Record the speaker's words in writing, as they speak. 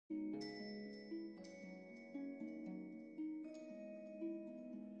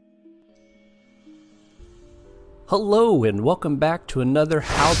Hello and welcome back to another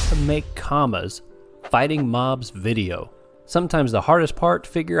How to Make Commas Fighting Mobs video. Sometimes the hardest part to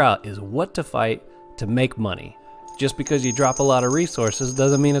figure out is what to fight to make money. Just because you drop a lot of resources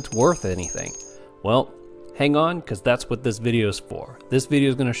doesn't mean it's worth anything. Well, hang on, because that's what this video is for. This video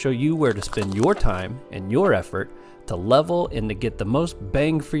is going to show you where to spend your time and your effort to level and to get the most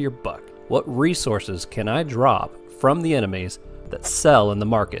bang for your buck. What resources can I drop from the enemies that sell in the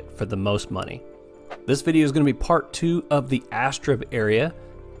market for the most money? This video is going to be part 2 of the Astrub area.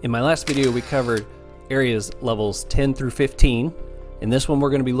 In my last video we covered areas levels 10 through 15. In this one we're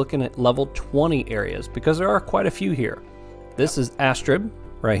going to be looking at level 20 areas because there are quite a few here. This is Astrub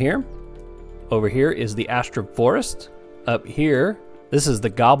right here. Over here is the Astrub Forest. Up here, this is the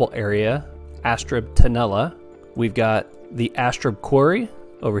Gobble area, Astrub Tanella. We've got the Astrub Quarry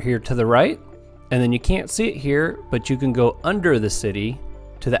over here to the right. And then you can't see it here, but you can go under the city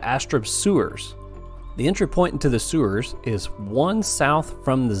to the Astrub Sewers. The entry point into the sewers is one south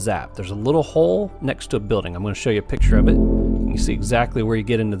from the Zap. There's a little hole next to a building. I'm going to show you a picture of it. You can see exactly where you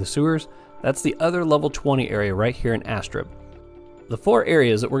get into the sewers. That's the other level 20 area right here in Astrub. The 4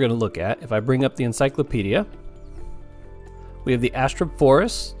 areas that we're going to look at, if I bring up the encyclopedia, we have the Astrub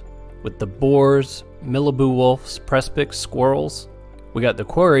Forest with the boars, milliboo wolves, prespix, squirrels. We got the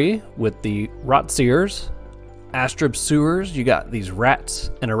quarry with the rotseers. Astrub Sewers, you got these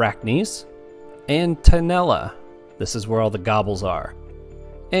rats and arachnes. And Tanella, this is where all the gobbles are.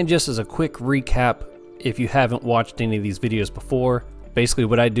 And just as a quick recap, if you haven't watched any of these videos before, basically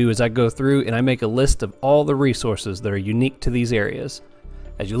what I do is I go through and I make a list of all the resources that are unique to these areas.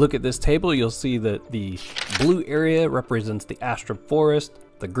 As you look at this table, you'll see that the blue area represents the Astrub Forest,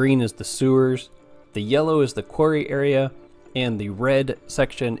 the green is the sewers, the yellow is the quarry area, and the red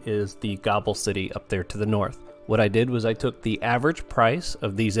section is the Gobble City up there to the north. What I did was I took the average price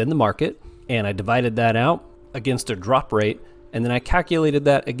of these in the market and I divided that out against a drop rate, and then I calculated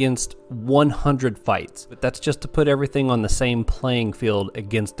that against 100 fights. But that's just to put everything on the same playing field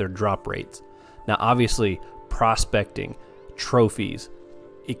against their drop rates. Now obviously prospecting, trophies,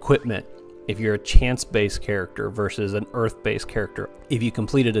 equipment, if you're a chance-based character versus an earth-based character, if you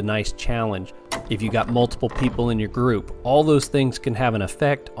completed a nice challenge, if you got multiple people in your group, all those things can have an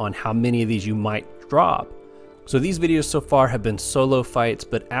effect on how many of these you might drop. So these videos so far have been solo fights,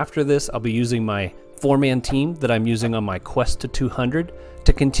 but after this I'll be using my 4-man team that I'm using on my quest to 200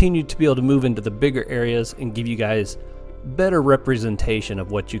 to continue to be able to move into the bigger areas and give you guys better representation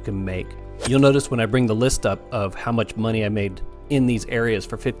of what you can make. You'll notice when I bring the list up of how much money I made in these areas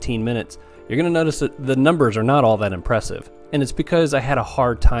for 15 minutes, you're going to notice that the numbers are not all that impressive. And it's because I had a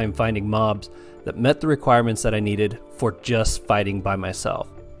hard time finding mobs that met the requirements that I needed for just fighting by myself.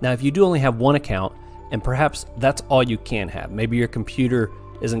 Now if you do only have one account, and perhaps that's all you can have. Maybe your computer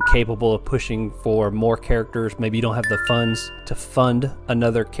isn't capable of pushing for more characters. Maybe you don't have the funds to fund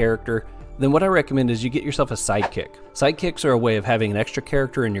another character. Then what I recommend is you get yourself a sidekick. Sidekicks are a way of having an extra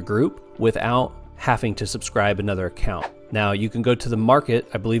character in your group without having to subscribe another account. Now you can go to the market,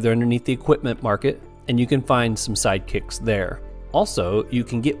 I believe they're underneath the equipment market, and you can find some sidekicks there. Also, you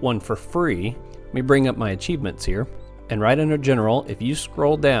can get one for free. Let me bring up my achievements here. And right under general, if you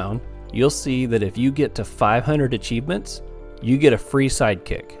scroll down, you'll see that if you get to 500 achievements, you get a free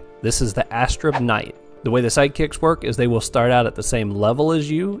sidekick. This is the Astrub Knight. The way the sidekicks work is they will start out at the same level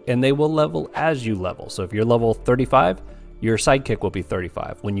as you, and they will level as you level. So if you're level 35, your sidekick will be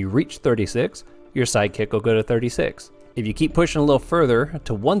 35. When you reach 36, your sidekick will go to 36. If you keep pushing a little further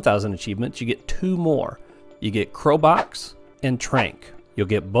to 1,000 achievements, you get 2 more. You get Crowbox and Trank. You'll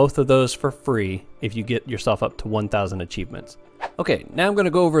get both of those for free if you get yourself up to 1,000 achievements. Okay, now I'm going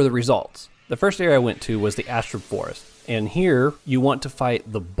to go over the results. The first area I went to was the Astrub Forest, and here you want to fight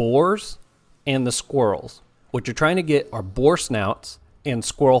the boars and the squirrels. What you're trying to get are boar snouts and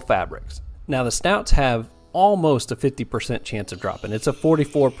squirrel fabrics. Now the snouts have almost a 50% chance of dropping. It's a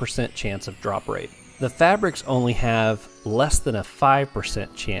 44% chance of drop rate. The fabrics only have less than a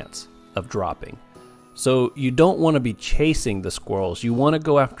 5% chance of dropping. So you don't want to be chasing the squirrels, you want to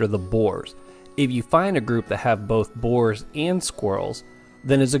go after the boars. If you find a group that have both boars and squirrels,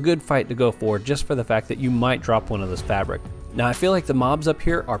 then it's a good fight to go for just for the fact that you might drop one of this fabric. Now I feel like the mobs up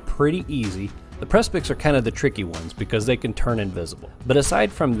here are pretty easy. The prespix are kind of the tricky ones because they can turn invisible. But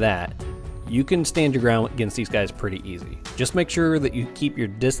aside from that, you can stand your ground against these guys pretty easy. Just make sure that you keep your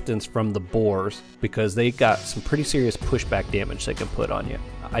distance from the boars because they got some pretty serious pushback damage they can put on you.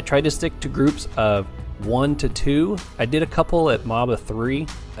 I tried to stick to groups of 1 to 2. I did a couple at mob of 3.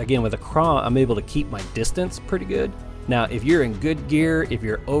 Again, with a craw, I'm able to keep my distance pretty good. Now, if you're in good gear, if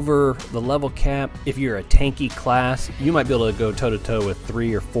you're over the level cap, if you're a tanky class, you might be able to go toe-to-toe with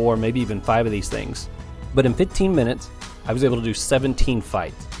 3 or 4, maybe even 5 of these things. But in 15 minutes, I was able to do 17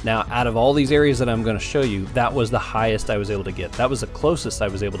 fights. Now, out of all these areas that I'm going to show you, that was the highest I was able to get. That was the closest I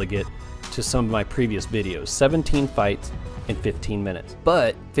was able to get to some of my previous videos. 17 fights in 15 minutes.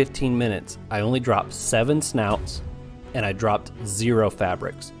 But 15 minutes, I only dropped 7 snouts and I dropped 0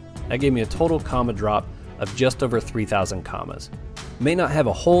 fabrics. That gave me a total comma drop of just over 3,000 commas. May not have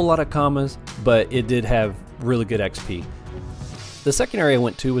a whole lot of commas, but it did have really good XP. The second area I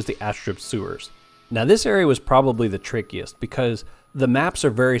went to was the Astrub sewers. Now this area was probably the trickiest because the maps are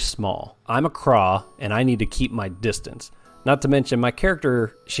very small. I'm a craw and I need to keep my distance. Not to mention my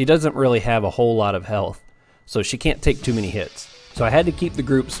character, she doesn't really have a whole lot of health, so she can't take too many hits. So I had to keep the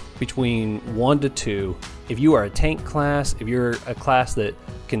groups between 1 to 2. If you are a tank class, if you're a class that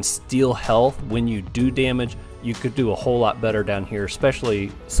can steal health when you do damage, you could do a whole lot better down here,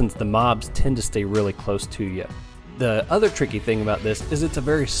 especially since the mobs tend to stay really close to you. The other tricky thing about this is it's a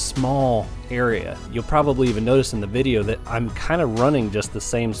very small area. You'll probably even notice in the video that I'm kind of running just the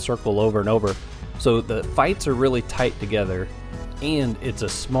same circle over and over. So the fights are really tight together, and it's a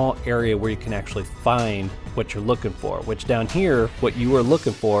small area where you can actually find what you're looking for, which down here, what you are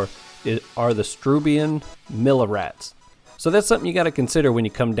looking for are the Strubian Millerats. So that's something you got to consider when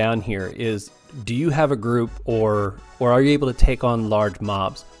you come down here is, do you have a group or are you able to take on large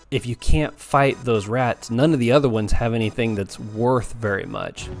mobs? If you can't fight those rats, none of the other ones have anything that's worth very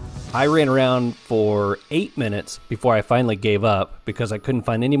much. I ran around for 8 minutes before I finally gave up because I couldn't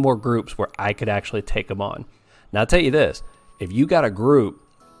find any more groups where I could actually take them on. Now I'll tell you this, if you got a group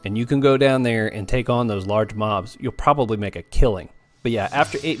and you can go down there and take on those large mobs, you'll probably make a killing. But yeah,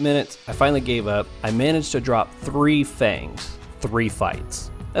 after 8 minutes, I finally gave up. I managed to drop 3 fangs, 3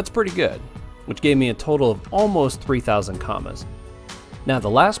 fights. That's pretty good, which gave me a total of almost 3,000 commas. Now the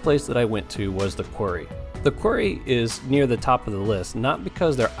last place that I went to was the quarry. The quarry is near the top of the list, not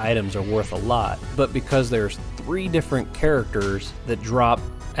because their items are worth a lot, but because there's 3 different characters that drop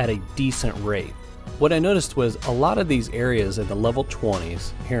at a decent rate. What I noticed was a lot of these areas in the level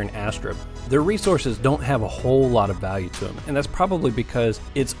 20s here in Astrub, their resources don't have a whole lot of value to them, and that's probably because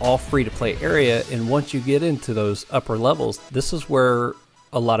it's all free to play area, and once you get into those upper levels, this is where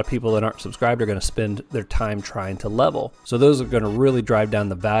a lot of people that aren't subscribed are going to spend their time trying to level. So those are going to really drive down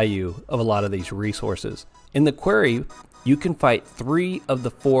the value of a lot of these resources. In the quarry, you can fight 3 of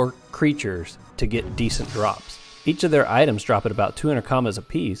the 4 creatures to get decent drops. Each of their items drop at about 200 commas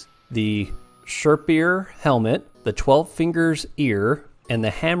apiece. The Sherpier helmet, the 12 fingers ear, and the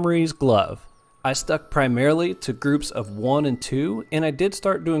Hamry's glove. I stuck primarily to groups of 1 and 2, and I did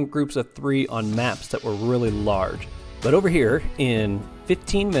start doing groups of 3 on maps that were really large. But over here, in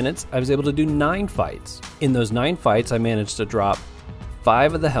 15 minutes, I was able to do 9 fights. In those 9 fights, I managed to drop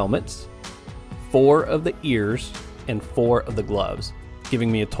 5 of the helmets, 4 of the ears, and 4 of the gloves,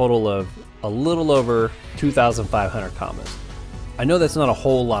 giving me a total of a little over 2,500 commas. I know that's not a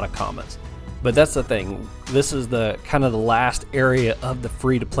whole lot of commas, but that's the thing. This is the kind of the last area of the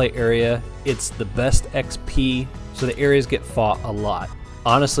free-to-play area. It's the best XP, so the areas get fought a lot.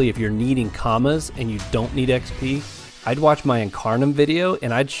 Honestly, if you're needing commas and you don't need XP, I'd watch my Incarnum video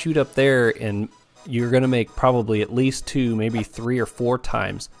and I'd shoot up there and you're going to make probably at least 2, maybe 3 or 4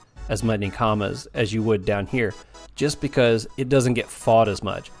 times as many commas as you would down here, just because it doesn't get fought as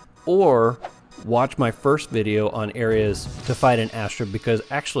much. Or watch my first video on areas to fight in Astrub, because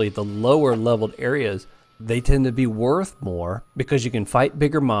actually the lower leveled areas, they tend to be worth more because you can fight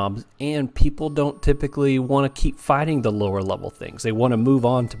bigger mobs and people don't typically want to keep fighting the lower level things. They want to move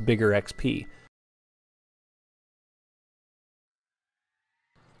on to bigger XP.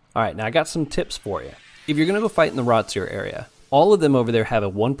 Alright, now I got some tips for you. If you're going to go fight in the Rotsier area, all of them over there have a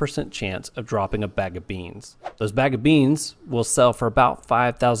 1% chance of dropping a bag of beans. Those bag of beans will sell for about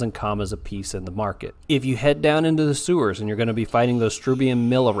 5,000 commas a piece in the market. If you head down into the sewers and you're going to be fighting those Strubian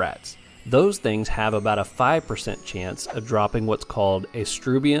Millerats, those things have about a 5% chance of dropping what's called a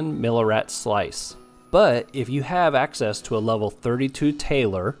Strubian Millerat slice. But if you have access to a level 32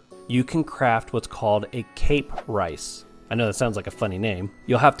 tailor, you can craft what's called a cape rice. I know that sounds like a funny name.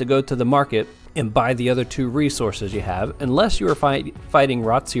 You'll have to go to the market and buy the other 2 resources you have. Unless you are fighting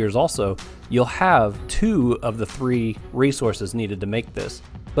Rotsiers also, you'll have 2 of the 3 resources needed to make this.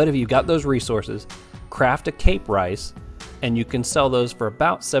 But if you've got those resources, craft a cape rice, and you can sell those for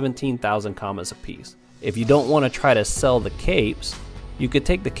about 17,000 commas a piece. If you don't want to try to sell the capes, you could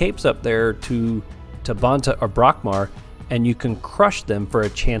take the capes up there to Banta or Brockmar, and you can crush them for a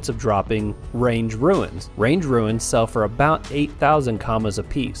chance of dropping range ruins. Range ruins sell for about 8,000 commas a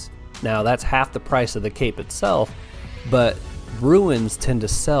piece. Now that's half the price of the cape itself, but ruins tend to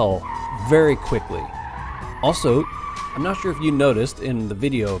sell very quickly. Also, I'm not sure if you noticed in the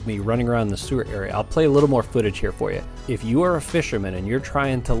video of me running around the sewer area, I'll play a little more footage here for you. If you are a fisherman and you're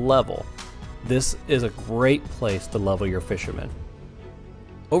trying to level, this is a great place to level your fishermen.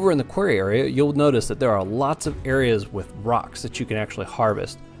 Over in the quarry area, you'll notice that there are lots of areas with rocks that you can actually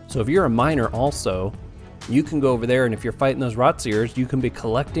harvest. So if you're a miner also, you can go over there, and if you're fighting those rot seers, you can be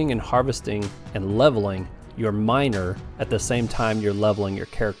collecting and harvesting and leveling your miner at the same time you're leveling your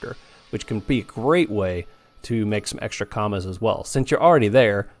character, which can be a great way to make some extra commas as well. Since you're already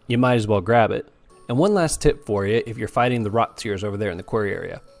there, you might as well grab it. And one last tip for you if you're fighting the rot seers over there in the quarry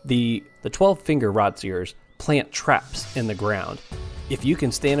area. The 12-finger rot seers plant traps in the ground. If you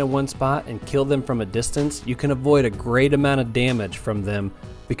can stand in one spot and kill them from a distance, you can avoid a great amount of damage from them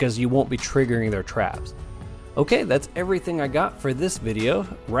because you won't be triggering their traps. Okay, that's everything I got for this video,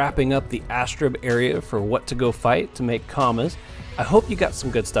 wrapping up the Astrub area for what to go fight to make commas. I hope you got some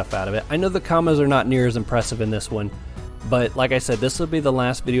good stuff out of it. I know the commas are not near as impressive in this one, but like I said, this will be the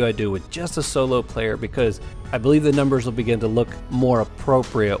last video I do with just a solo player because I believe the numbers will begin to look more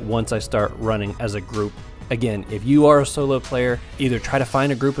appropriate once I start running as a group. Again, if you are a solo player, either try to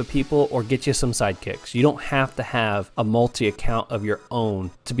find a group of people or get you some sidekicks. You don't have to have a multi-account of your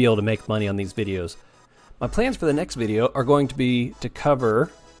own to be able to make money on these videos. My plans for the next video are going to be to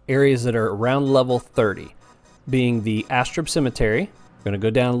cover areas that are around level 30, being the Astrub Cemetery. I'm going to go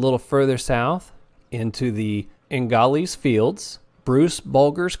down a little further south into the Ingali's Fields, Bruce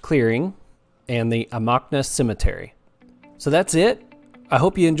Bulger's Clearing, and the Amakna Cemetery. So that's it. I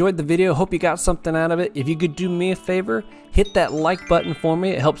hope you enjoyed the video. Hope you got something out of it. If you could do me a favor, hit that like button for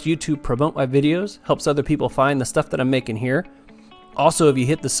me. It helps YouTube promote my videos, helps other people find the stuff that I'm making here. Also, if you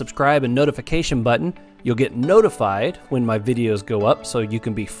hit the subscribe and notification button, you'll get notified when my videos go up so you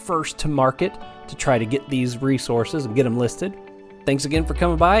can be first to market to try to get these resources and get them listed. Thanks again for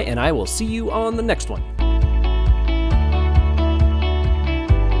coming by, and I will see you on the next one.